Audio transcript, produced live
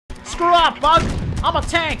screw off, bug! I'm a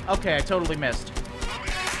tank! Okay, I totally missed.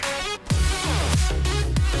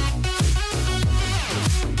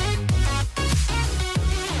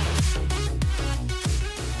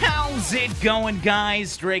 How's it going,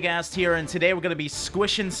 guys? Dragast here, and today we're going to be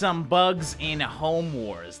squishing some bugs in Home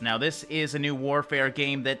Wars. Now, this is a new Warfare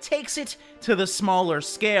game that takes it to the smaller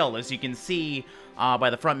scale. As you can see by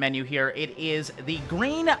the front menu here, it is the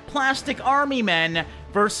green plastic army men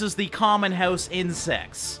versus the common house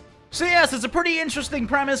insects. So yes, it's a pretty interesting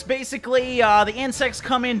premise. Basically, the insects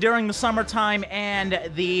come in during the summertime, and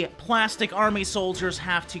the plastic army soldiers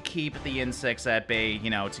have to keep the insects at bay, you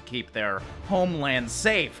know, to keep their homeland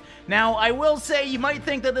safe. Now, I will say, you might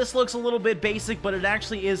think that this looks a little bit basic, but it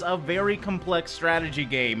actually is a very complex strategy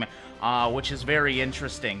game, which is very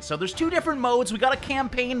interesting. So there's two different modes. We got a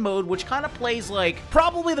campaign mode, which kind of plays like,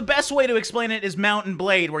 probably the best way to explain it is Mount and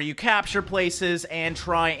Blade, where you capture places and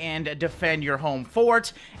try and defend your home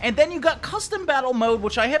fort. And then you got custom battle mode,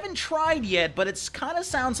 which I haven't tried yet, but it kind of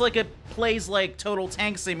sounds like it plays like Total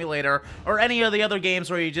Tank Simulator or any of the other games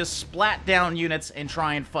where you just splat down units and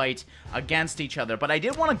try and fight against each other. But I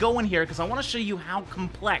did want to go in here because I want to show you how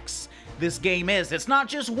complex this game is. It's not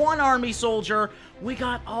just one army soldier. We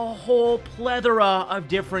got a whole plethora of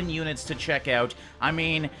different units to check out. I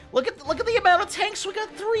mean, look at the amount of tanks. We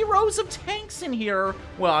got 3 rows of tanks in here.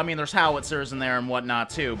 Well, I mean, there's howitzers in there and whatnot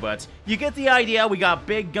too, but you get the idea. We got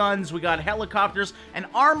big guns, we got helicopters, an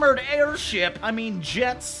armored airship, I mean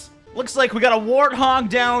jets. Looks like we got a warthog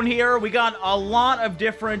down here. We got a lot of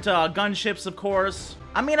different gunships, of course.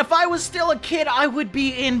 I mean, if I was still a kid, I would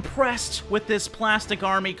be impressed with this plastic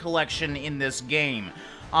army collection in this game.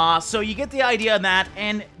 So you get the idea of that,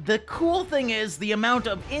 and the cool thing is the amount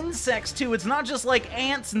of insects, too. It's not just like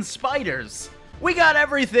ants and spiders. We got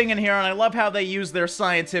everything in here, and I love how they use their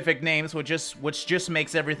scientific names, which just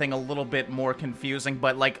makes everything a little bit more confusing,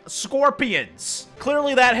 but like scorpions.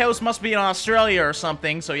 Clearly that house must be in Australia or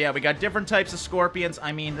something, so yeah, we got different types of scorpions.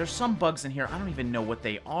 I mean, there's some bugs in here, I don't even know what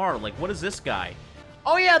they are. Like, what is this guy?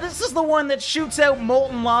 Oh yeah, this is the one that shoots out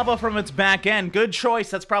molten lava from its back end. Good choice,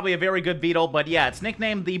 that's probably a very good beetle, but yeah, it's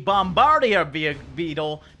nicknamed the Bombardier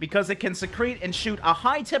beetle because it can secrete and shoot a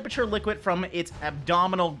high-temperature liquid from its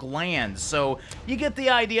abdominal glands. So you get the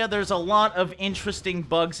idea, there's a lot of interesting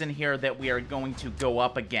bugs in here that we are going to go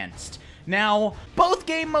up against. Now, both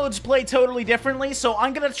game modes play totally differently, so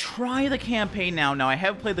I'm gonna try the campaign now. Now, I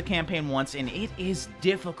have played the campaign once, and it is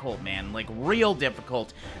difficult, man. Like, real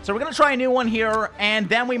difficult. So we're gonna try a new one here, and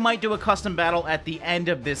then we might do a custom battle at the end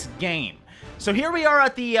of this game. So here we are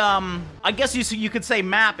at the, I guess you could say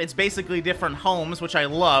map. It's basically different homes, which I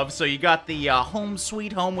love. So you got the home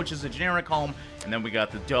sweet home, which is a generic home, and then we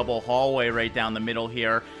got the double hallway right down the middle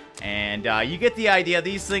here. And you get the idea.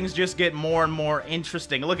 These things just get more and more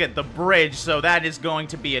interesting. Look at the bridge, so that is going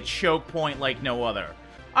to be a choke point like no other.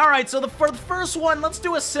 Alright, so for the first one, let's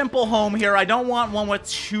do a simple home here. I don't want one with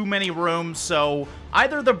too many rooms, so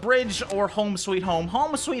either the bridge or home sweet home.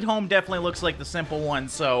 Home sweet home definitely looks like the simple one,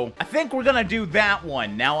 so I think we're gonna do that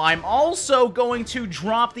one. Now, I'm also going to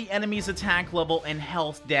drop the enemy's attack level and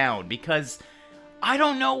health down, because I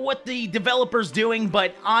don't know what the developer's doing,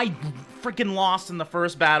 but I freaking lost in the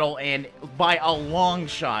first battle, and by a long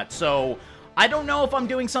shot. So I don't know if I'm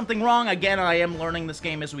doing something wrong. Again, I am learning this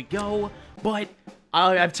game as we go, but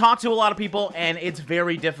I've talked to a lot of people, and it's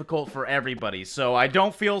very difficult for everybody, so I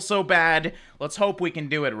don't feel so bad. Let's hope we can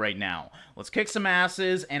do it right now. Let's kick some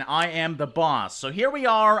asses, and I am the boss. So here we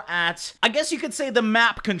are at, I guess you could say, the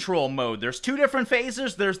map control mode. There's two different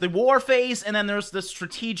phases. There's the war phase, and then there's the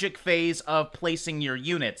strategic phase of placing your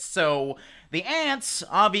units. So the ants,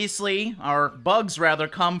 obviously, or bugs rather,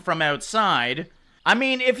 come from outside. I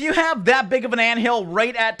mean, if you have that big of an anthill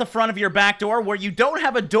right at the front of your back door, where you don't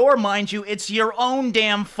have a door, mind you, it's your own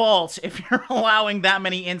damn fault if you're allowing that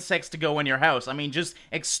many insects to go in your house. I mean, just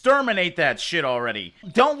exterminate that shit already.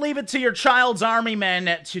 Don't leave it to your child's army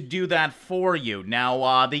men to do that for you.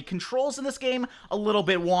 Now, the controls in this game, a little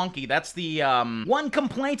bit wonky. That's the one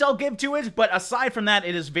complaint I'll give to it, but aside from that,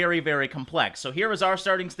 it is very, very complex. So here is our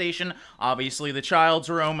starting station, obviously the child's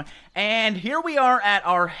room, and here we are at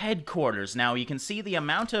our headquarters. Now, you can see the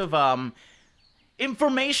amount of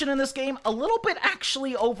information in this game, a little bit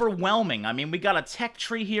actually overwhelming. I mean, we got a tech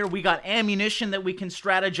tree here, we got ammunition that we can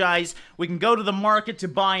strategize, we can go to the market to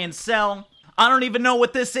buy and sell. I don't even know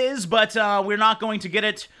what this is, but we're not going to get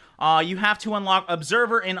it. you have to unlock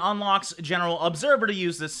Observer and unlocks General Observer to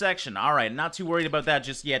use this section. Alright, not too worried about that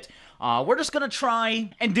just yet. We're just gonna try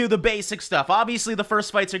and do the basic stuff. Obviously, the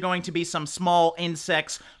first fights are going to be some small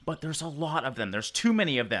insects, but there's a lot of them. There's too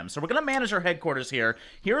many of them. So we're gonna manage our headquarters here.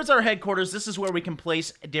 Here is our headquarters. This is where we can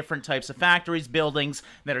place different types of factories, buildings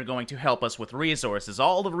that are going to help us with resources.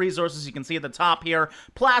 All the resources you can see at the top here.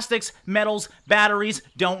 Plastics, metals, batteries,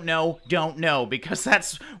 don't know, because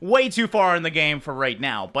that's way too far in the game for right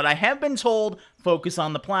now. But I have been told, focus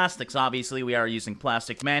on the plastics. Obviously, we are using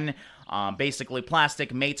plastic men. Basically,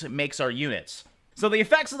 plastic makes our units. So the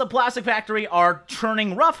effects of the plastic factory are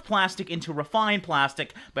turning rough plastic into refined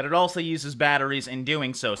plastic, but it also uses batteries in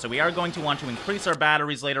doing so. So we are going to want to increase our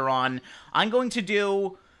batteries later on. I'm going to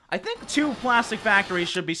do, I think 2 plastic factories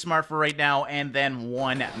should be smart for right now, and then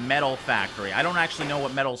 1 metal factory. I don't actually know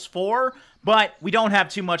what metal's for, but we don't have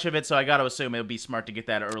too much of it, so I gotta assume it would be smart to get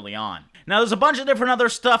that early on. Now, there's a bunch of different other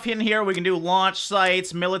stuff in here. We can do launch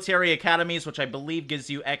sites, military academies, which I believe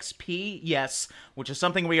gives you XP, yes, which is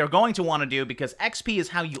something we are going to want to do, because XP is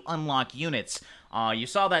how you unlock units. You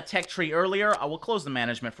saw that tech tree earlier. I will close the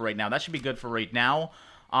management for right now. That should be good for right now.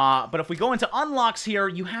 But if we go into unlocks here,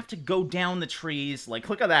 you have to go down the trees. Like,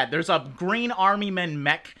 look at that. There's a green army man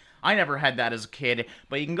mech. I never had that as a kid,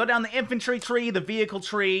 but you can go down the infantry tree, the vehicle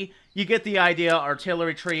tree, you get the idea,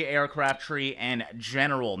 artillery tree, aircraft tree, and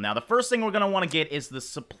general. Now, the first thing we're going to want to get is the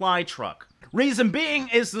supply truck. Reason being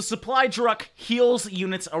is the supply truck heals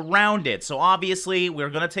units around it, so obviously we're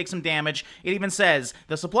going to take some damage. It even says,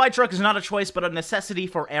 the supply truck is not a choice but a necessity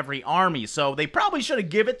for every army, so they probably should have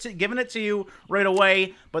given it to you right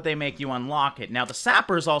away, but they make you unlock it. Now, the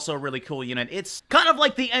sapper is also a really cool unit. It's kind of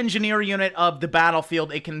like the engineer unit of the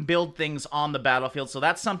battlefield. It can build things on the battlefield, so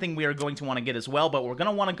that's something we are going to want to get as well, but we're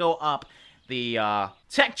going to want to go up the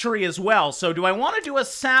tech tree as well. So do I want to do a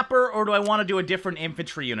sapper or do I want to do a different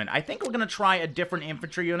infantry unit? I think we're going to try a different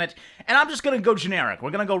infantry unit, and I'm just going to go generic.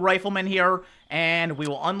 We're going to go rifleman here, and we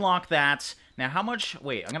will unlock that. Now, how much?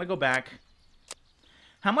 Wait, I'm going to go back.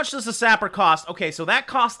 How much does the sapper cost? Okay, so that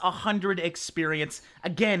costs 100 experience.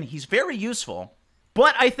 Again, he's very useful.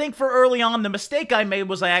 But I think for early on, the mistake I made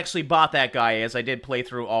was I actually bought that guy, as I did play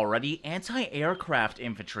through already. Anti-aircraft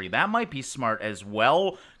infantry. That might be smart as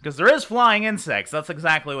well, because there is flying insects. That's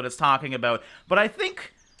exactly what it's talking about. But I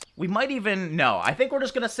think we might even... No, I think we're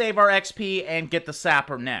just going to save our XP and get the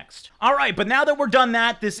sapper next. Alright, but now that we're done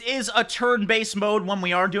that, this is a turn-based mode when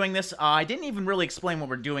we are doing this. I didn't even really explain what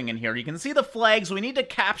we're doing in here. You can see the flags. We need to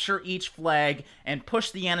capture each flag and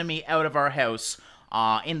push the enemy out of our house.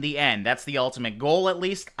 In the end. That's the ultimate goal, at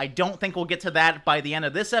least. I don't think we'll get to that by the end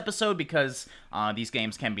of this episode, because these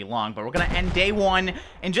games can be long, but we're gonna end day 1,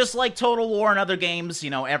 and just like Total War and other games, you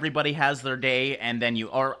know, everybody has their day, and then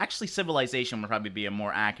or actually Civilization would probably be a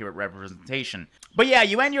more accurate representation. But yeah,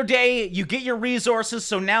 you end your day, you get your resources,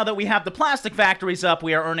 so now that we have the plastic factories up,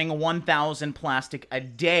 we are earning 1,000 plastic a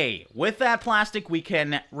day. With that plastic, we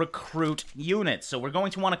can recruit units. So we're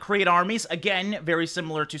going to want to create armies, again, very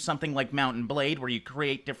similar to something like Mount and Blade, where you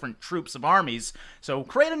create different troops of armies. So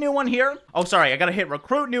create a new one here. Oh, sorry, I gotta hit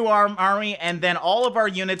recruit new army, and then all of our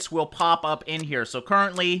units will pop up in here. So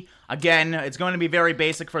currently, again, it's going to be very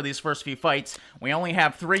basic for these first few fights. We only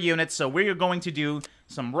have 3 units, so we're going to do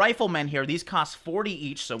some riflemen here. These cost 40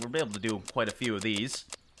 each, so we'll be able to do quite a few of these.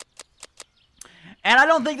 And I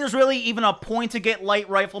don't think there's really even a point to get light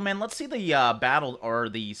riflemen. Let's see the battle or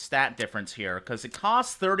the stat difference here, because it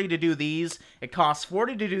costs 30 to do these. It costs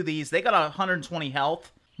 40 to do these. They got 120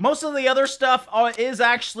 health. Most of the other stuff is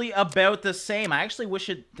actually about the same. I actually wish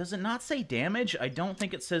it... Does it not say damage? I don't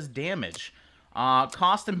think it says damage.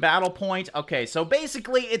 Cost and battle point. Okay, so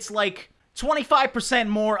basically it's like 25%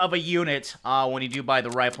 more of a unit when you do buy the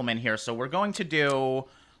rifleman here. So we're going to do...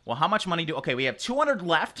 Well, how much money do... Okay, we have 200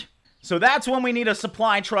 left. So that's when we need a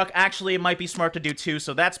supply truck. Actually, it might be smart to do 2,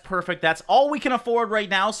 so that's perfect. That's all we can afford right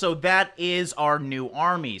now, so that is our new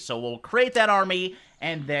army. So we'll create that army,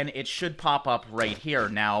 and then it should pop up right here.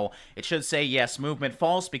 Now, it should say, yes, movement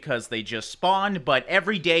false, because they just spawned, but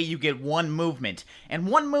every day you get 1 movement. And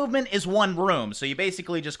 1 movement is 1 room, so you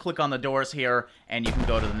basically just click on the doors here, and you can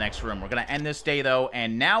go to the next room. We're going to end this day, though,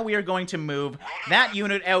 and now we are going to move that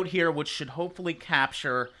unit out here, which should hopefully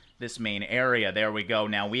capture this main area. There we go.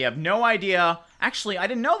 Now, we have no idea. Actually, I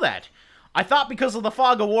didn't know that. I thought because of the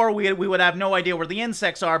fog of war, we would have no idea where the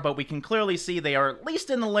insects are, but we can clearly see they are at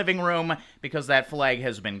least in the living room because that flag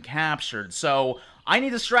has been captured. So, I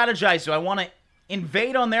need to strategize. Do I want to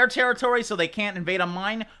invade on their territory so they can't invade on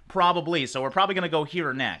mine? Probably. So, we're probably going to go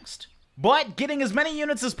here next. But getting as many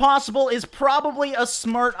units as possible is probably a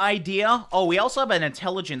smart idea. Oh, we also have an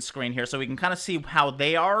intelligence screen here, so we can kind of see how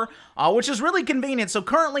they are, which is really convenient. So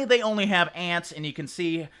currently they only have ants, and you can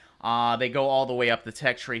see they go all the way up the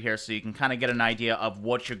tech tree here, so you can kind of get an idea of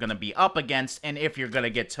what you're going to be up against and if you're going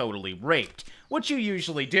to get totally raped, which you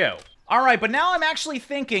usually do. Alright, but now I'm actually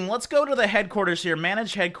thinking, let's go to the headquarters here,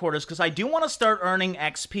 manage headquarters, because I do want to start earning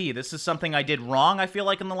XP. This is something I did wrong, I feel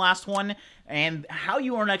like, in the last one, and how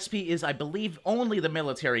you earn XP is, I believe, only the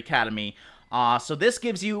military academy. So this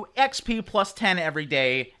gives you XP plus 10 every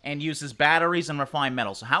day and uses batteries and refined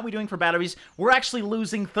metal. So how are we doing for batteries? We're actually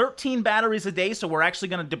losing 13 batteries a day, so we're actually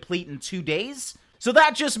going to deplete in 2 days. So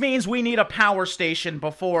that just means we need a power station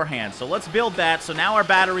beforehand. So let's build that. So now our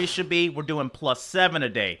batteries should be, we're doing plus 7 a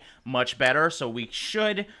day. Much better. So we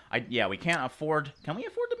should, yeah, we can't afford, can we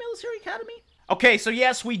afford the military academy? Okay, so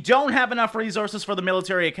yes, we don't have enough resources for the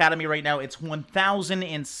military academy right now. It's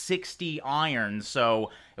 1,060 iron.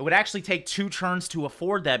 So it would actually take 2 turns to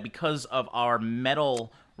afford that because of our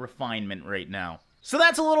metal refinement right now. So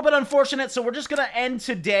that's a little bit unfortunate, so we're just going to end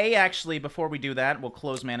today. Actually, before we do that, we'll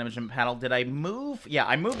close management panel. Did I move? Yeah,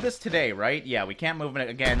 I moved this today, right? Yeah, we can't move it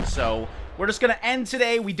again, so we're just going to end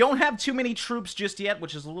today. We don't have too many troops just yet,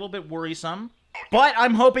 which is a little bit worrisome. But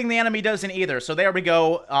I'm hoping the enemy doesn't either. So there we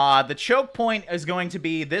go. The choke point is going to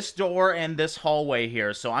be this door and this hallway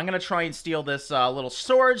here. So I'm going to try and steal this little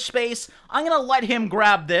storage space. I'm going to let him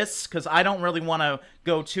grab this because I don't really want to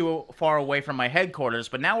go too far away from my headquarters.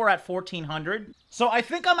 But now we're at 1,400. So I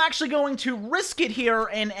think I'm actually going to risk it here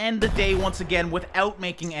and end the day once again without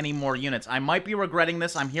making any more units. I might be regretting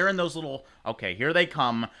this. I'm hearing those little... Okay, here they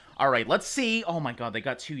come. Alright, let's see. Oh my god, they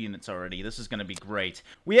got 2 units already. This is going to be great.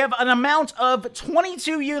 We have an amount of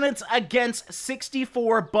 22 units against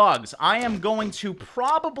 64 bugs. I am going to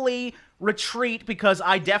probably retreat because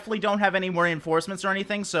I definitely don't have any more reinforcements or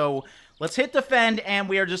anything. So let's hit defend and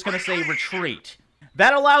we are just going to say retreat.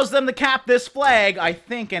 That allows them to cap this flag, I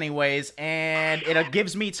think anyways, and it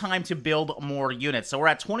gives me time to build more units. So we're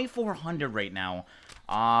at 2,400 right now.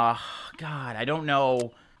 God, I don't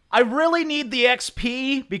know... I really need the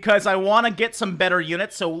XP because I want to get some better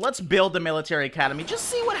units, so let's build the military academy. Just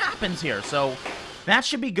see what happens here. So that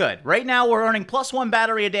should be good. Right now, we're earning plus 1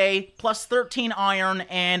 battery a day, plus 13 iron,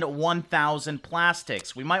 and 1,000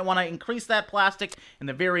 plastics. We might want to increase that plastic in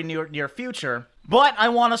the very near future, but I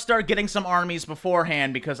want to start getting some armies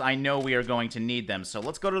beforehand because I know we are going to need them. So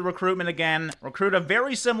let's go to the recruitment again. Recruit a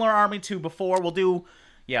very similar army to before. We'll do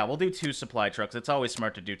 2 supply trucks. It's always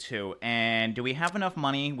smart to do 2. And do we have enough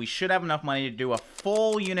money? We should have enough money to do a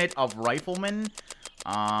full unit of riflemen.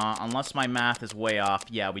 Unless my math is way off.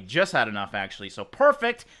 Yeah, we just had enough, actually. So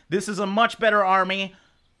perfect. This is a much better army.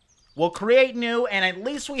 We'll create new, and at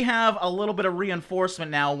least we have a little bit of reinforcement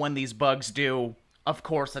now when these bugs do, of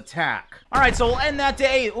course, attack. Alright, so we'll end that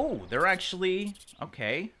day. Ooh, they're actually...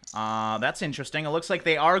 Okay. That's interesting. It looks like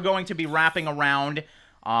they are going to be wrapping around...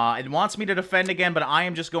 It wants me to defend again, but I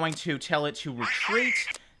am just going to tell it to retreat.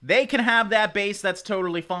 They can have that base, that's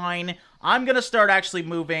totally fine. I'm going to start actually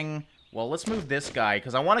moving... Well, let's move this guy,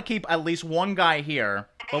 because I want to keep at least one guy here.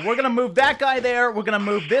 But we're going to move that guy there. We're going to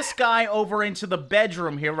move this guy over into the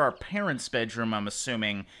bedroom here, our parents' bedroom, I'm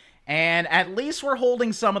assuming. And at least we're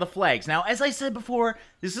holding some of the flags. Now, as I said before,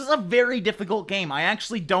 this is a very difficult game. I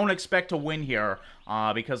actually don't expect to win here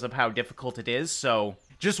because of how difficult it is, so...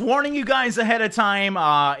 Just warning you guys ahead of time,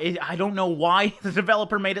 I don't know why the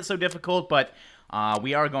developer made it so difficult, but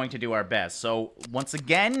we are going to do our best. So, once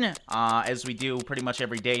again, as we do pretty much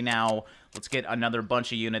every day now, let's get another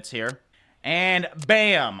bunch of units here. And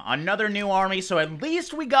bam! Another new army, so at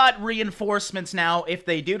least we got reinforcements now. If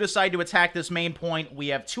they do decide to attack this main point, we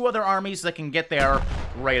have 2 other armies that can get there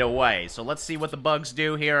right away. So let's see what the bugs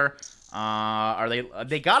do here.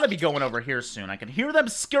 They gotta be going over here soon. I can hear them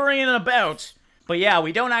scurrying about. But yeah,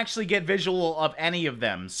 we don't actually get visual of any of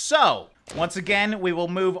them. So, once again, we will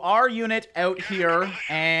move our unit out here,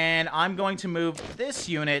 and I'm going to move this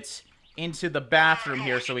unit into the bathroom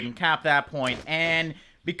here so we can cap that point. And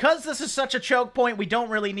because this is such a choke point, we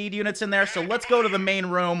don't really need units in there, so let's go to the main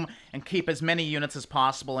room and keep as many units as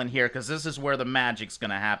possible in here, because this is where the magic's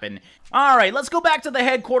gonna happen. Alright, let's go back to the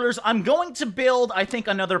headquarters. I'm going to build, I think,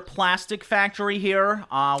 another plastic factory here.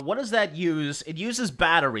 What does that use? It uses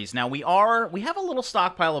batteries. Now, we have a little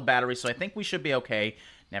stockpile of batteries, so I think we should be okay.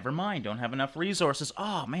 Never mind, don't have enough resources.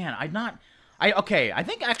 Oh, man, okay, I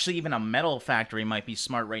think actually even a metal factory might be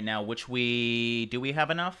smart right now, do we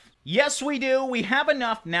have enough? Yes, we do. We have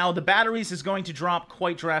enough. Now, the batteries is going to drop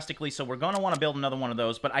quite drastically, so we're going to want to build another one of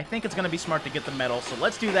those, but I think it's going to be smart to get the metal, so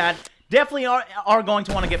let's do that. Definitely are going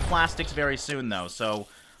to want to get plastics very soon, though, so,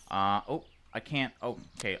 oh, I can't. Oh,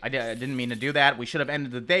 okay. I didn't mean to do that. We should have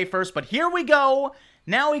ended the day first, but here we go.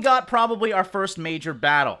 Now we got probably our first major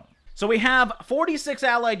battle. So we have 46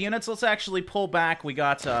 allied units. Let's actually pull back. We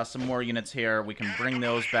got some more units here. We can bring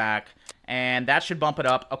those back, and that should bump it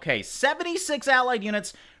up. Okay, 76 allied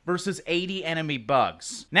units versus 80 enemy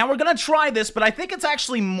bugs. Now, we're gonna try this, but I think it's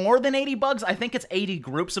actually more than 80 bugs. I think it's 80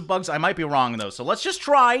 groups of bugs. I might be wrong, though. So let's just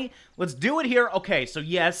try. Let's do it here. Okay, so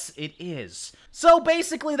yes, it is. So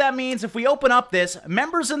basically, that means if we open up this,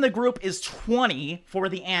 members in the group is 20 for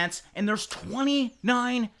the ants, and there's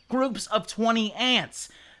 29 groups of 20 ants.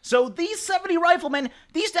 So these 70 riflemen,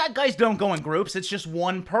 these guys don't go in groups. It's just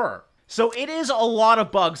one per. So it is a lot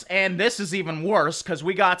of bugs, and this is even worse, because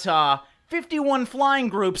we got 51 flying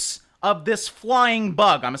groups of this flying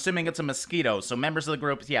bug. I'm assuming it's a mosquito. So members of the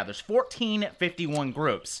group, yeah, there's 51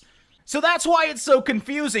 groups. So that's why it's so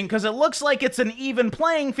confusing, because it looks like it's an even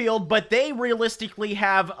playing field, but they realistically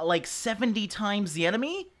have like 70 times the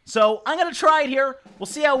enemy. So I'm gonna try it here. We'll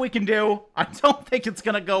see how we can do. I don't think it's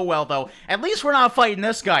gonna go well, though. At least we're not fighting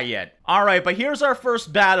this guy yet. Alright, but here's our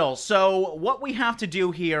first battle. So what we have to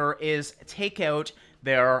do here is take out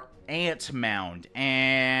their ant mound,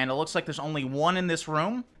 and it looks like there's only one in this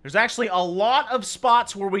room. There's actually a lot of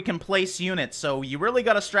spots where we can place units, so you really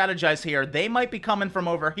got to strategize here. They might be coming from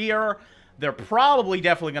over here. They're probably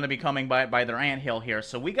definitely going to be coming by their anthill here,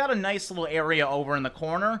 so we got a nice little area over in the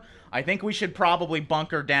corner. I think we should probably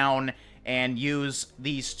bunker down and use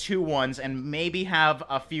these two ones and maybe have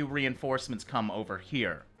a few reinforcements come over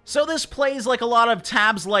here. So this plays like a lot of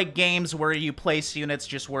tabs-like games where you place units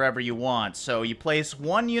just wherever you want. So you place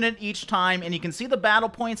one unit each time, and you can see the battle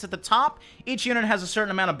points at the top. Each unit has a certain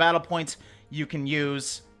amount of battle points you can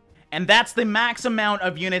use, and that's the max amount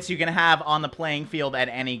of units you can have on the playing field at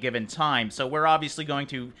any given time. So we're obviously going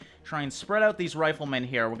to try and spread out these riflemen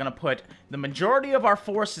here. We're going to put the majority of our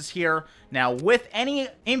forces here. Now, with any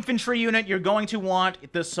infantry unit, you're going to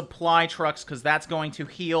want the supply trucks, because that's going to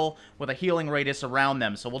heal with a healing radius around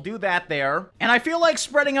them. So we'll do that there. And I feel like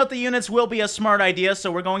spreading out the units will be a smart idea,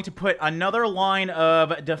 so we're going to put another line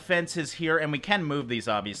of defenses here, and we can move these,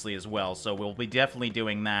 obviously, as well. So we'll be definitely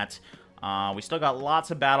doing that. We still got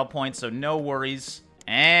lots of battle points, so no worries.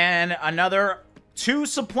 And another 2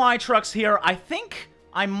 supply trucks here. I think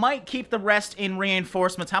I might keep the rest in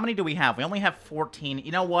reinforcements. How many do we have? We only have 14.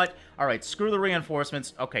 You know what? Alright, screw the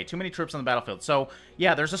reinforcements. Okay, too many troops on the battlefield. So,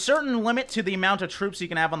 yeah, there's a certain limit to the amount of troops you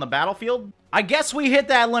can have on the battlefield. I guess we hit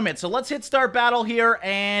that limit. So let's hit start battle here,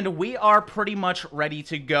 and we are pretty much ready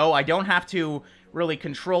to go. I don't have to really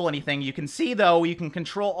control anything. You can see, though, you can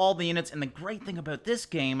control all the units, and the great thing about this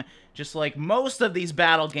game, just like most of these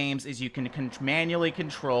battle games, is you can manually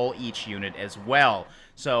control each unit as well.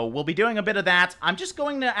 So we'll be doing a bit of that. I'm just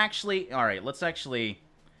going to actually... Alright, let's actually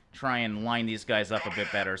try and line these guys up a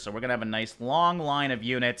bit better. So we're going to have a nice long line of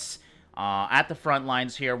units at the front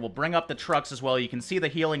lines here. We'll bring up the trucks as well. You can see the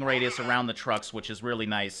healing radius around the trucks, which is really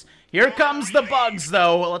nice. Here comes the bugs,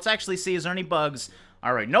 though. Let's actually see, is there any bugs?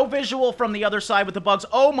 Alright, no visual from the other side with the bugs.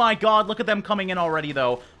 Oh my god, look at them coming in already,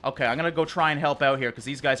 though. Okay, I'm gonna go try and help out here, because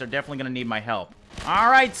these guys are definitely gonna need my help.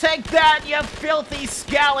 Alright, take that, you filthy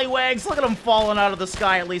scallywags! Look at them falling out of the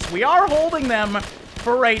sky, at least. We are holding them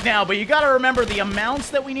for right now, but you gotta remember the amounts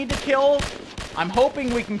that we need to kill. I'm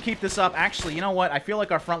hoping we can keep this up. Actually, you know what? I feel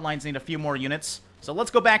like our front lines need a few more units. So let's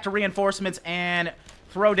go back to reinforcements and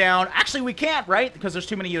throw down. Actually, we can't, right? Because there's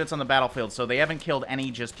too many units on the battlefield, so they haven't killed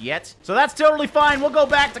any just yet. So that's totally fine. We'll go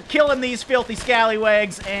back to killing these filthy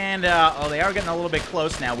scallywags, and, oh, they are getting a little bit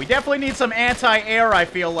close now. We definitely need some anti-air, I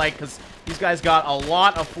feel like, because these guys got a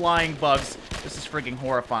lot of flying bugs. This is freaking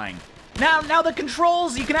horrifying. Now the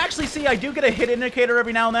controls, you can actually see I do get a hit indicator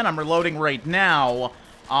every now and then. I'm reloading right now.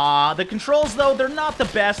 The controls, though, they're not the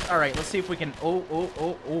best. All right, let's see if we can... Oh,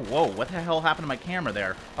 whoa. What the hell happened to my camera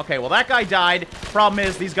there? Okay, well, that guy died. Problem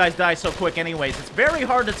is, these guys die so quick anyways. It's very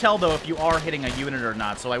hard to tell, though, if you are hitting a unit or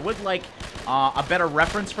not. So I would like a better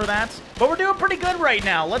reference for that. But we're doing pretty good right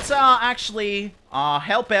now. Let's actually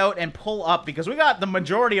help out and pull up, because we got the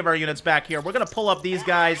majority of our units back here. We're going to pull up these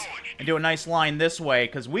guys and do a nice line this way,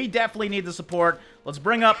 because we definitely need the support. Let's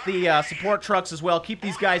bring up the support trucks as well. Keep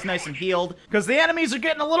these guys nice and healed, because the enemies are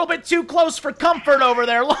getting a little bit too close for comfort over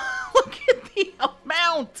there. Look at the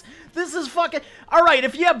amount. This is fucking... Alright,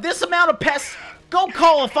 if you have this amount of pests, go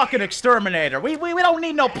call a fucking exterminator. We don't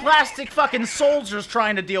need no plastic fucking soldiers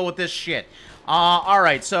trying to deal with this shit.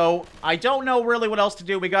 Alright, so I don't know really what else to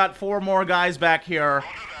do. We got 4 more guys back here.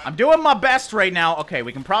 I'm doing my best right now. Okay,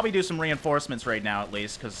 we can probably do some reinforcements right now, at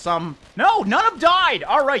least, because some... No, none have died!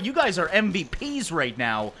 Alright, you guys are MVPs right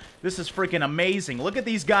now. This is freaking amazing. Look at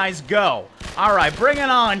these guys go. Alright, bring it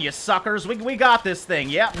on, you suckers. We got this thing.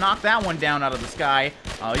 Yep, knock that one down out of the sky.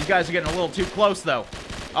 You guys are getting a little too close, though.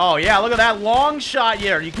 Oh, yeah, look at that long shot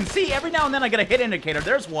here. You can see every now and then I get a hit indicator.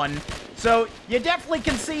 There's one. So, you definitely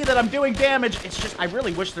can see that I'm doing damage. It's just, I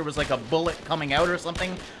really wish there was, like, a bullet coming out or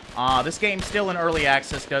something. This game still in early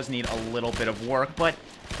access, does need a little bit of work, but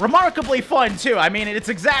remarkably fun, too. I mean, it's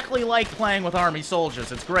exactly like playing with army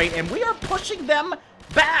soldiers. It's great, and we are pushing them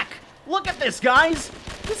back. Look at this, guys.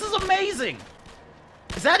 This is amazing.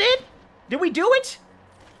 Is that it? Did we do it?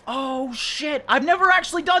 Oh, shit. I've never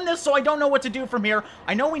actually done this, so I don't know what to do from here.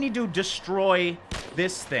 I know we need to destroy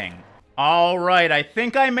this thing. All right, I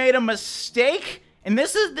think I made a mistake. And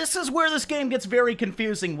this is where this game gets very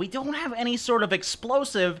confusing. We don't have any sort of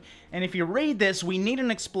explosive, and if you read this, we need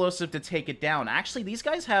an explosive to take it down. Actually, these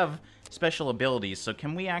guys have special abilities, so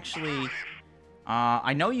can we actually...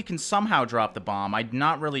 I know you can somehow drop the bomb. I'm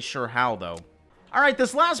not really sure how, though. Alright,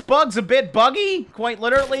 this last bug's a bit buggy, quite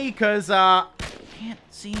literally, because, can't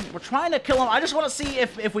see... We're trying to kill him. I just want to see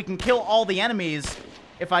if we can kill all the enemies,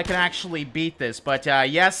 if I can actually beat this. But,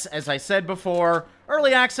 yes, as I said before...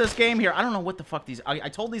 Early access game here. I don't know what the fuck these... I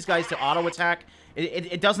told these guys to auto-attack.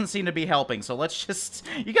 It doesn't seem to be helping, so let's just...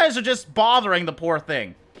 You guys are just bothering the poor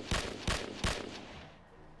thing.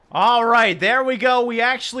 Alright, there we go. We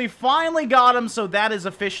actually finally got him, so that is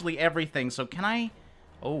officially everything. So can I...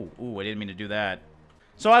 Oh, ooh, I didn't mean to do that.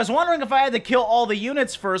 So I was wondering if I had to kill all the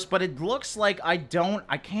units first, but it looks like I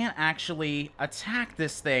can't actually attack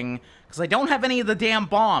this thing, because I don't have any of the damn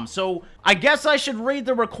bombs. So I guess I should read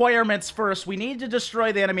the requirements first. We need to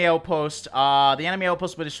destroy the enemy outpost. The enemy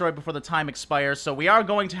outpost will be destroyed before the time expires, so we are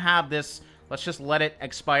going to have this. Let's just let it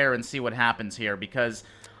expire and see what happens here, because...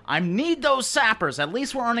 I need those sappers. At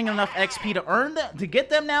least we're earning enough XP to get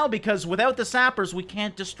them now, because without the sappers, we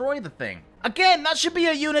can't destroy the thing. Again, that should be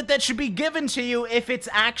a unit that should be given to you if it's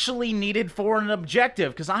actually needed for an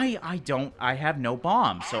objective, because I have no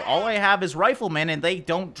bombs. So all I have is riflemen, and they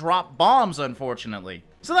don't drop bombs, unfortunately.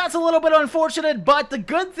 So that's a little bit unfortunate, but the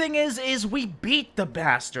good thing is we beat the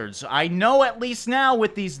bastards. I know at least now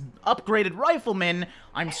with these upgraded riflemen,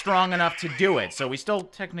 I'm strong enough to do it. So we still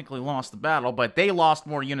technically lost the battle, but they lost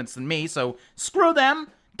more units than me, so screw them.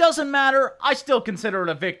 Doesn't matter, I still consider it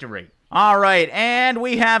a victory. Alright, and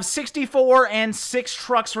we have 64 and 6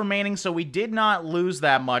 trucks remaining, so we did not lose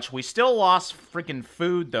that much. We still lost freaking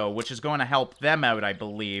food, though, which is going to help them out, I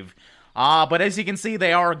believe. But as you can see,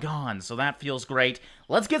 they are gone, so that feels great.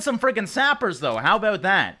 Let's get some freaking sappers, though. How about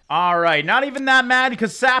that? Alright, not even that mad,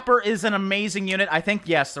 because sapper is an amazing unit. I think,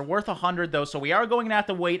 yes, they're worth 100, though, so we are going to have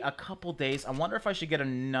to wait a couple days. I wonder if I should get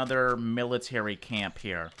another military camp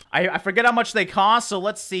here. I forget how much they cost, so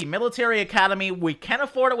let's see. Military Academy, we can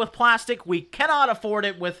afford it with plastic. We cannot afford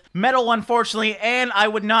it with metal, unfortunately, and I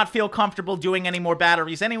would not feel comfortable doing any more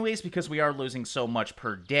batteries anyways, because we are losing so much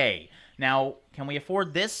per day. Now, can we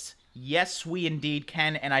afford this? Yes, we indeed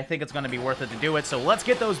can, and I think it's going to be worth it to do it. So let's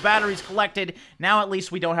get those batteries collected. Now at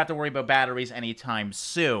least we don't have to worry about batteries anytime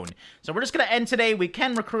soon. So we're just going to end today. We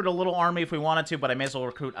can recruit a little army if we wanted to, but I may as well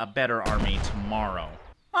recruit a better army tomorrow.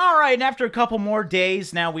 Alright, and after a couple more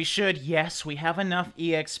days, now we should, yes, we have enough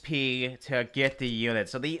EXP to get the unit.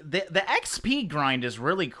 So the XP grind is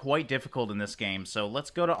really quite difficult in this game. So let's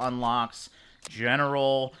go to unlocks.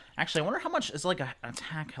 General. Actually, I wonder how much is like an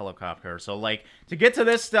attack helicopter. So, like, to get to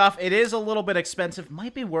this stuff, it is a little bit expensive.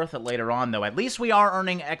 Might be worth it later on, though. At least we are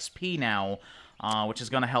earning XP now, which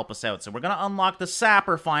is going to help us out. So we're going to unlock the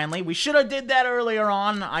sapper finally. We should have did that earlier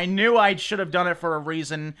on. I knew I should have done it for a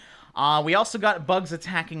reason. We also got bugs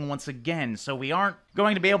attacking once again, so we aren't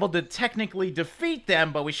going to be able to technically defeat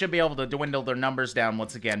them, but we should be able to dwindle their numbers down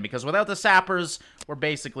once again, because without the sappers, we're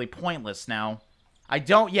basically pointless now.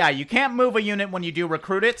 Yeah, you can't move a unit when you do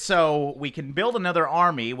recruit it, so we can build another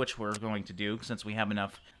army, which we're going to do since we have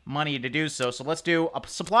enough money to do so. So let's do a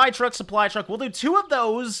supply truck. We'll do 2 of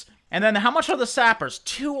those, and then how much are the sappers?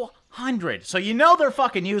 200. So you know they're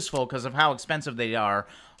fucking useful because of how expensive they are.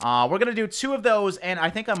 We're going to do 2 of those, and I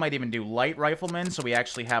think I might even do light riflemen, so we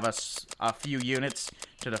actually have a few units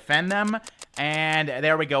to defend them. And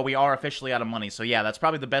there we go, we are officially out of money. So yeah, that's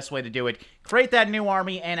probably the best way to do it. Create that new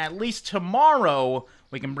army, and at least tomorrow,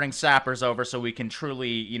 we can bring sappers over so we can truly,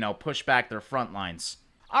 you know, push back their front lines.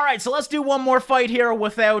 Alright, so let's do one more fight here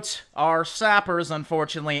without our sappers,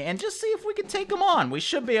 unfortunately, and just see if we can take them on. We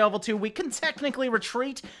should be able to. We can technically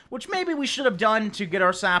retreat, which maybe we should have done to get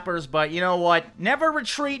our sappers, but you know what? Never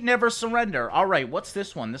retreat, never surrender. Alright, what's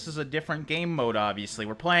this one? This is a different game mode, obviously.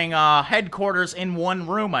 We're playing headquarters in one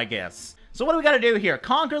room, I guess. So what do we gotta do here?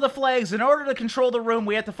 Conquer the flags. In order to control the room,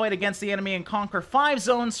 we have to fight against the enemy and conquer 5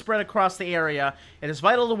 zones spread across the area. It is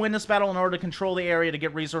vital to win this battle in order to control the area to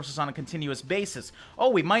get resources on a continuous basis.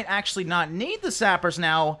 Oh, we might actually not need the sappers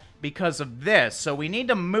now because of this, so we need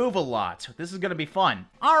to move a lot. This is gonna be fun.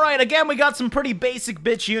 Alright, again, we got some pretty basic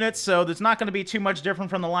bitch units, so there's not gonna be too much different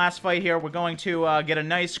from the last fight here. We're going to get a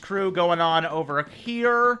nice crew going on over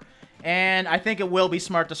here, and I think it will be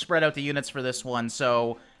smart to spread out the units for this one,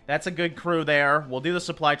 so that's a good crew there. We'll do the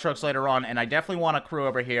supply trucks later on, and I definitely want a crew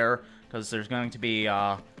over here, because there's going to be,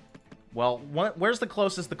 well, where's the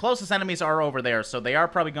closest? The closest enemies are over there, so they are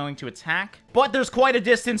probably going to attack. But there's quite a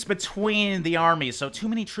distance between the armies, so too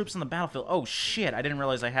many troops on the battlefield. Oh, shit, I didn't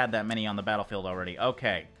realize I had that many on the battlefield already.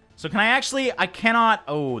 Okay. So can I actually, I cannot,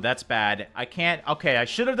 oh, that's bad. I can't, okay, I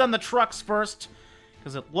should have done the trucks first,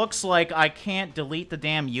 because it looks like I can't delete the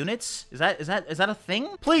damn units. Is that a thing?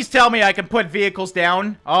 Please tell me I can put vehicles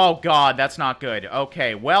down. Oh, God, that's not good.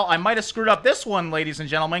 Okay, well, I might have screwed up this one, ladies and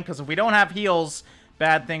gentlemen, because if we don't have heals,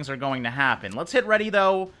 bad things are going to happen. Let's hit ready,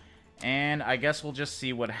 though, and I guess we'll just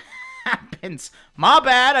see what happens. My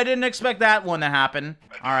bad, I didn't expect that one to happen.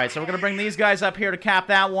 Alright, so we're gonna bring these guys up here to cap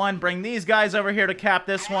that one, bring these guys over here to cap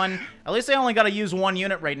this one. At least I only gotta use one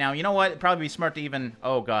unit right now. You know what? It'd probably be smart to even...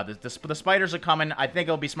 Oh god, the spiders are coming. I think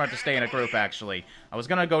it'll be smart to stay in a group, actually. I was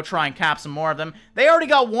gonna go try and cap some more of them. They already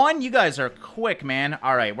got one? You guys are quick, man.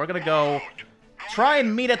 Alright, we're gonna go... try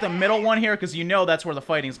and meet at the middle one here, because you know that's where the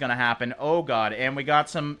fighting's gonna happen. Oh god, and we got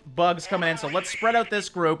some bugs coming in, so let's spread out this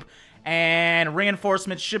group. And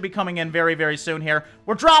reinforcements should be coming in very, very soon here.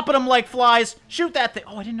 We're dropping them like flies. Shoot that thing.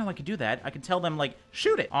 Oh, I didn't know I could do that. I can tell them, like,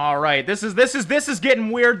 shoot it. All right, this is getting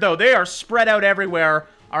weird, though. They are spread out everywhere.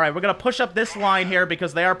 All right, we're going to push up this line here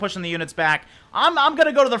because they are pushing the units back. I'm going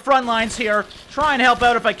to go to the front lines here. Try and help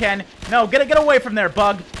out if I can. No, get away from there,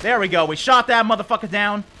 bug. There we go. We shot that motherfucker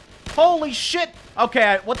down. Holy shit.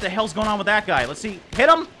 Okay, what the hell's going on with that guy? Let's see. Hit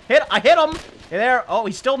him. I hit him. There. Oh,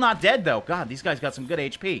 he's still not dead, though. God, these guys got some good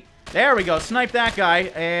HP. There we go. Snipe that guy,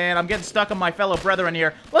 and I'm getting stuck on my fellow brethren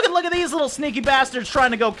here. Look at these little sneaky bastards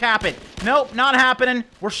trying to go cap it. Nope, not happening.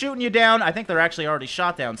 We're shooting you down. I think they're actually already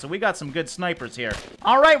shot down, so we got some good snipers here.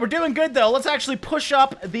 All right, we're doing good, though. Let's actually push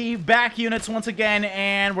up the back units once again,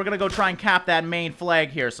 and we're going to go try and cap that main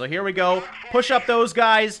flag here. So here we go. Push up those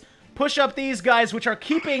guys. Push up these guys, which are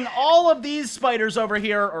keeping all of these spiders over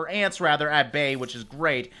here, or ants, rather, at bay, which is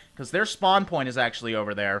great, because their spawn point is actually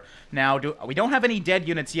over there. Now, we don't have any dead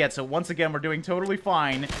units yet, so once again, we're doing totally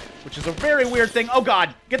fine, which is a very weird thing. Oh,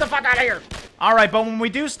 God! Get the fuck out of here! Alright, but when we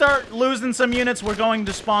do start losing some units, we're going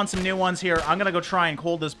to spawn some new ones here. I'm gonna go try and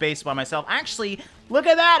hold this base by myself. Actually, look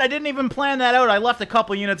at that! I didn't even plan that out. I left a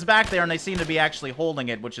couple units back there, and they seem to be actually holding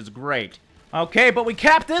it, which is great. Okay, but we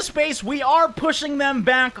capped this base. We are pushing them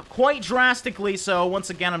back quite drastically, so once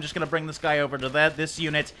again, I'm just going to bring this guy over to this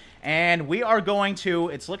unit, and we are going to...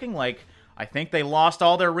 It's looking like... I think they lost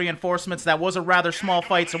all their reinforcements. That was a rather small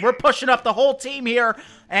fight, so we're pushing up the whole team here,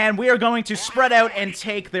 and we are going to spread out and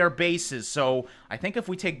take their bases. So I think if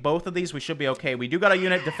we take both of these, we should be okay. We do got a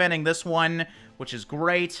unit defending this one, which is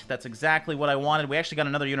great. That's exactly what I wanted. We actually got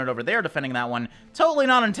another unit over there defending that one. Totally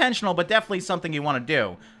not intentional, but definitely something you want to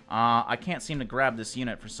do. I can't seem to grab this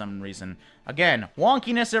unit for some reason. Again,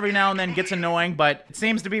 wonkiness every now and then gets annoying, but it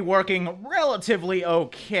seems to be working relatively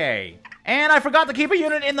okay. And I forgot to keep a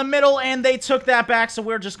unit in the middle, and they took that back, so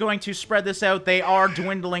we're just going to spread this out. They are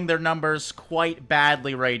dwindling their numbers quite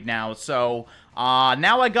badly right now, so...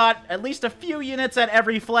 now I got at least a few units at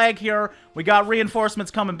every flag here. We got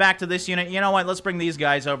reinforcements coming back to this unit. You know what? Let's bring these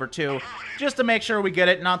guys over, too, just to make sure we get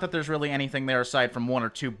it. Not that there's really anything there aside from 1 or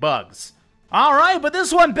 2 bugs. Alright, but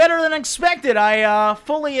this one better than expected. I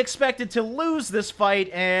fully expected to lose this fight,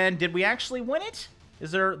 and did we actually win it?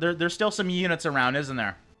 Is there's still some units around, isn't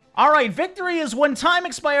there? Alright, victory is when time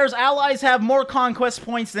expires, allies have more conquest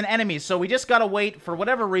points than enemies, so we just gotta wait. For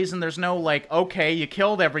whatever reason, there's no, like, okay, you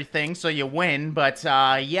killed everything, so you win, but,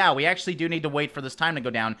 yeah, we actually do need to wait for this time to go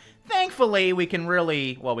down. Thankfully, we can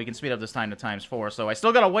really, well, we can speed up this time to ×4, so I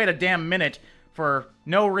still gotta wait a damn minute for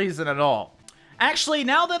no reason at all. Actually,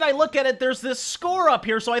 now that I look at it, there's this score up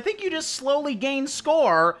here, so I think you just slowly gain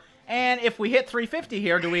score, and if we hit 350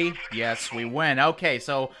 here, do we? Yes, we win. Okay,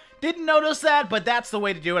 so Didn't notice that, but that's the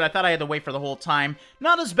way to do it. I thought I had to wait for the whole time.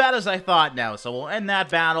 Not as bad as I thought now, so we'll end that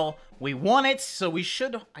battle. We won it, so we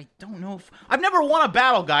should... I don't know if... I've never won a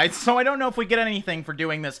battle, guys, so I don't know if we get anything for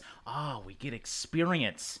doing this. Oh, we get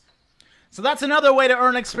experience. So that's another way to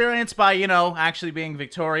earn experience by, you know, actually being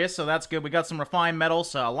victorious, so that's good. We got some refined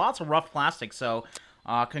metals, lots of rough plastic, so...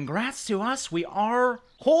 congrats to us. We are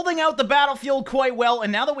holding out the battlefield quite well,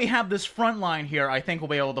 and now that we have this front line here, I think we'll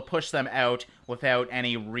be able to push them out without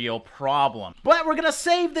any real problem. But we're gonna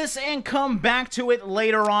save this and come back to it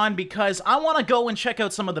later on because I want to go and check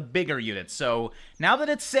out some of the bigger units. So now that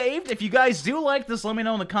it's saved, if you guys do like this, let me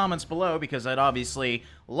know in the comments below because I'd obviously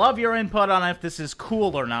love your input on if this is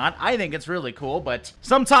cool or not. I think it's really cool, but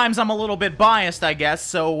sometimes I'm a little bit biased, I guess,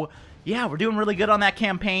 so... yeah, we're doing really good on that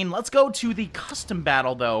campaign. Let's go to the custom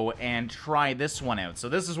battle, though, and try this one out. So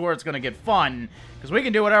this is where it's going to get fun, because we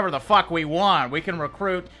can do whatever the fuck we want. We can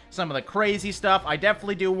recruit some of the crazy stuff. I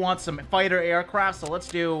definitely do want some fighter aircraft, so let's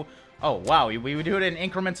do... oh, wow, we do it in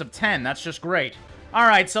increments of 10. That's just great.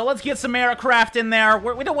 Alright, so let's get some aircraft in there.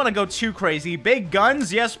 We don't want to go too crazy. Big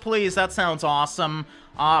guns? Yes, please. That sounds awesome.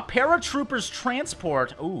 Paratroopers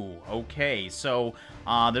transport. Ooh, okay. So,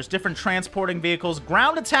 there's different transporting vehicles.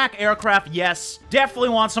 Ground attack aircraft, yes. Definitely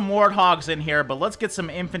want some warthogs in here, but let's get some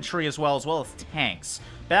infantry as well as tanks.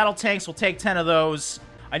 Battle tanks, we'll take 10 of those.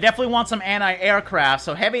 I definitely want some anti-aircraft,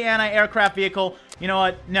 so heavy anti-aircraft vehicle. You know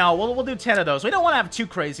what? No, we'll do 10 of those. We don't want to have too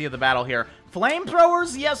crazy of the battle here.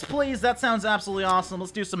 Flamethrowers? Yes, please. That sounds absolutely awesome.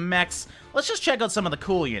 Let's do some mechs. Let's just check out some of the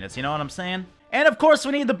cool units, you know what I'm saying? And of course,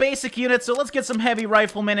 we need the basic units, so let's get some heavy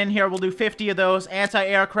riflemen in here. We'll do 50 of those.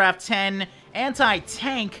 Anti-aircraft, 10.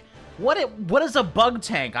 Anti-tank. What is a bug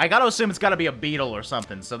tank? I gotta assume it's gotta be a beetle or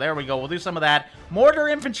something, so there we go. We'll do some of that. Mortar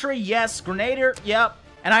infantry, yes. Grenadier, yep.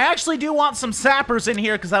 And I actually do want some sappers in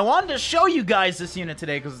here because I wanted to show you guys this unit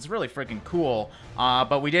today because it's really freaking cool.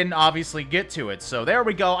 But we didn't obviously get to it. So there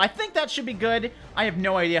we go. I think that should be good. I have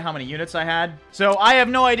no idea how many units I had. So I have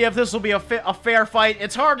no idea if this will be a fair fight.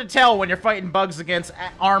 It's hard to tell when you're fighting bugs against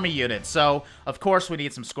army units. So, of course, we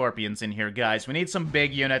need some scorpions in here, guys. We need some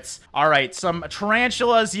big units. All right, some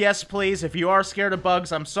tarantulas, yes, please. If you are scared of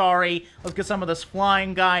bugs, I'm sorry. Let's get some of this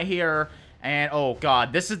flying guy here. And, oh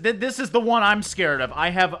god, this is the one I'm scared of. I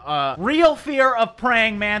have a real fear of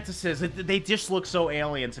praying mantises. They just look so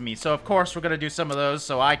alien to me. So, of course, we're going to do some of those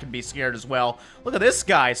so I can be scared as well. Look at this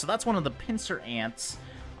guy. So, that's one of the pincer ants.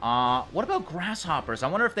 What about grasshoppers? I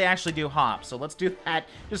wonder if they actually do hop. So, let's do that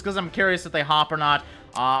just because I'm curious if they hop or not.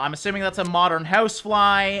 I'm assuming that's a modern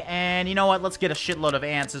housefly. And, you know what? Let's get a shitload of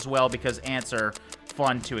ants as well because ants are...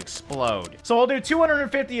 fun to explode. So I'll do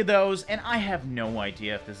 250 of those, and I have no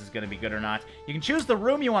idea if this is going to be good or not. You can choose the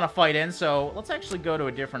room you want to fight in, so let's actually go to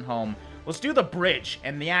a different home. Let's do the bridge,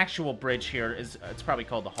 and the actual bridge here is, it's probably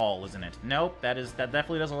called the hall, isn't it? Nope, that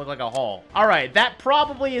definitely doesn't look like a hall. All right, that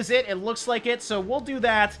probably is it. It looks like it, so we'll do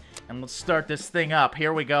that, and let's start this thing up.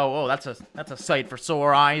 Here we go. Oh, that's a sight for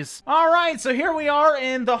sore eyes. All right, so here we are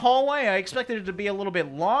in the hallway. I expected it to be a little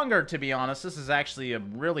bit longer, to be honest. This is actually a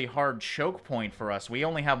really hard choke point for us. We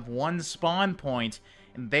only have one spawn point,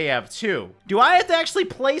 and they have two. Do I have to actually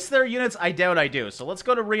place their units? I doubt I do. So let's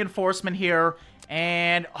go to reinforcement here.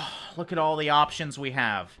 And oh, look at all the options we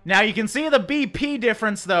have. Now you can see the BP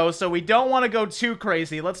difference though, so we don't want to go too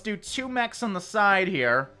crazy. Let's do 2 mechs on the side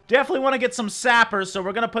here. Definitely want to get some sappers, so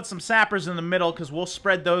we're going to put some sappers in the middle because we'll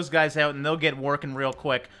spread those guys out and they'll get working real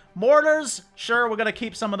quick. Mortars, sure, we're going to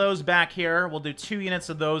keep some of those back here. We'll do 2 units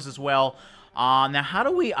of those as well. Now how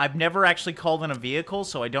do we... I've never actually called in a vehicle,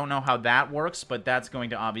 so I don't know how that works, but that's going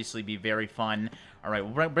to obviously be very fun. All right,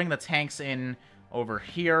 we'll bring the tanks in over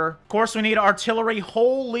here. Of course, we need artillery.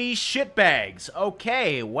 Holy shitbags.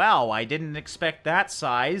 Okay, wow, I didn't expect that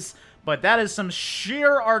size, but that is some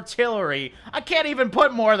sheer artillery. I can't even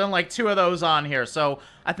put more than like 2 of those on here, so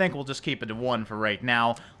I think we'll just keep it to 1 for right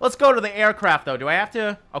now. Let's go to the aircraft, though. Do I have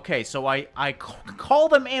to... Okay, so I call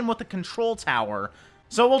them in with the control tower.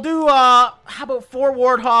 So we'll do, how about 4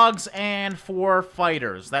 warthogs and 4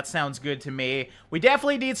 fighters? That sounds good to me. We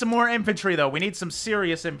definitely need some more infantry, though. We need some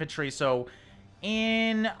serious infantry, so...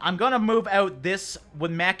 I'm gonna move out this with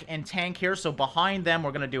mech and tank here, so behind them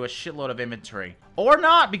we're gonna do a shitload of infantry. Or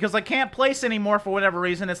not, because I can't place anymore for whatever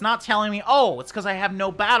reason. It's not telling me, oh, it's because I have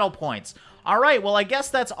no battle points. Alright, well I guess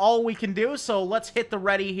that's all we can do, so let's hit the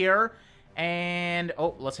ready here. And,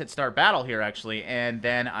 oh, let's hit start battle here, actually. And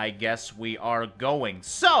then I guess we are going.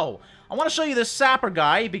 So, I want to show you this sapper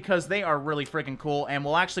guy because they are really freaking cool. And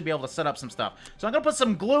we'll actually be able to set up some stuff. So, I'm going to put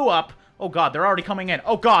some glue up. Oh, God, they're already coming in.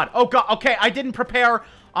 Oh, God. Oh, God. Okay, I didn't prepare.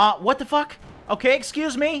 What the fuck? Okay,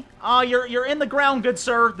 excuse me. You're in the ground, good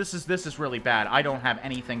sir. This is really bad. I don't have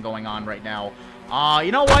anything going on right now.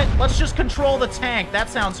 You know what? Let's just control the tank. That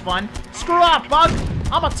sounds fun. Screw off, bug!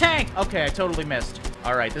 I'm a tank! Okay, I totally missed.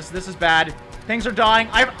 Alright, this is bad. Things are dying.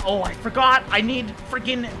 I forgot. I need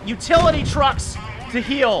freaking utility trucks to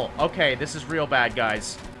heal. Okay, this is real bad,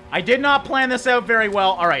 guys. I did not plan this out very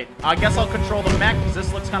well. Alright, I guess I'll control the mech, because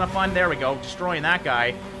this looks kind of fun. There we go, destroying that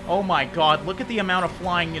guy. Oh my god, look at the amount of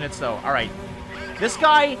flying units, though. Alright, this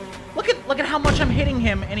guy, look at how much I'm hitting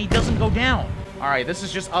him, and he doesn't go down. Alright, this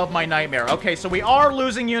is just of my nightmare. Okay, so we are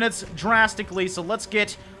losing units drastically, so let's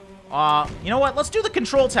get, you know what? Let's do the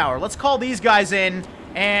control tower. Let's call these guys in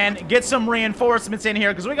and get some reinforcements in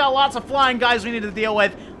here, because we got lots of flying guys we need to deal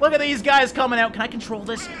with. Look at these guys coming out. Can I control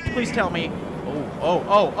this? Please tell me.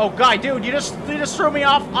 Oh, guy, dude, you just threw me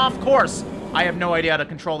off course. I have no idea how to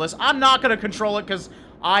control this. I'm not gonna control it, because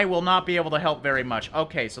I will not be able to help very much.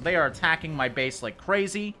 Okay, so they are attacking my base like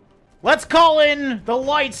crazy. Let's call in the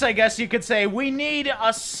lights, I guess you could say. We need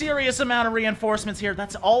a serious amount of reinforcements here.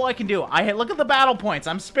 That's all I can do. Look at the battle points.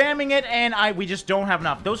 I'm spamming it, and we just don't have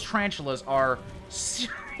enough. Those tarantulas are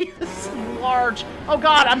seriously large. Oh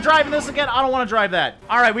god, I'm driving this again. I don't want to drive that.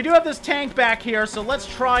 Alright, we do have this tank back here, so let's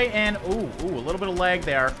try and... Ooh, a little bit of lag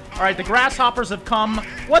there. Alright, the grasshoppers have come.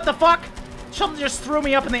 What the fuck? Something just threw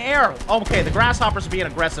me up in the air. Okay, the grasshoppers are being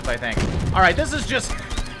aggressive, I think. Alright, this is just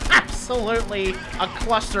absolutely a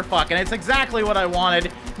clusterfuck, and it's exactly what I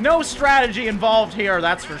wanted. No strategy involved here,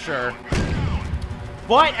 that's for sure.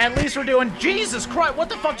 But at least we're doing... Jesus Christ, what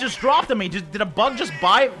the fuck just dropped on me? Did a bug just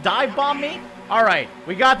dive bomb me? Alright,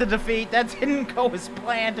 we got the defeat. That didn't go as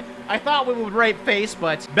planned. I thought we would rape face,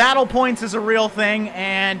 but battle points is a real thing,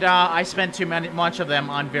 and I spent much of them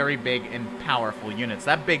on very big and powerful units.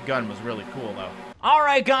 That big gun was really cool, though.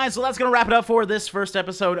 Alright guys, so that's going to wrap it up for this first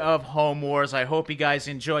episode of Home Wars. I hope you guys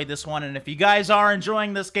enjoyed this one, and if you guys are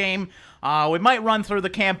enjoying this game, we might run through the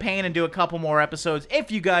campaign and do a couple more episodes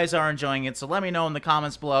if you guys are enjoying it, so let me know in the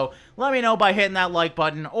comments below. Let me know by hitting that like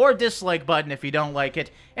button or dislike button if you don't like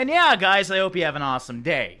it. And yeah, guys, I hope you have an awesome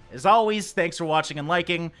day. As always, thanks for watching and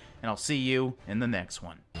liking, and I'll see you in the next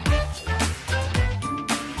one.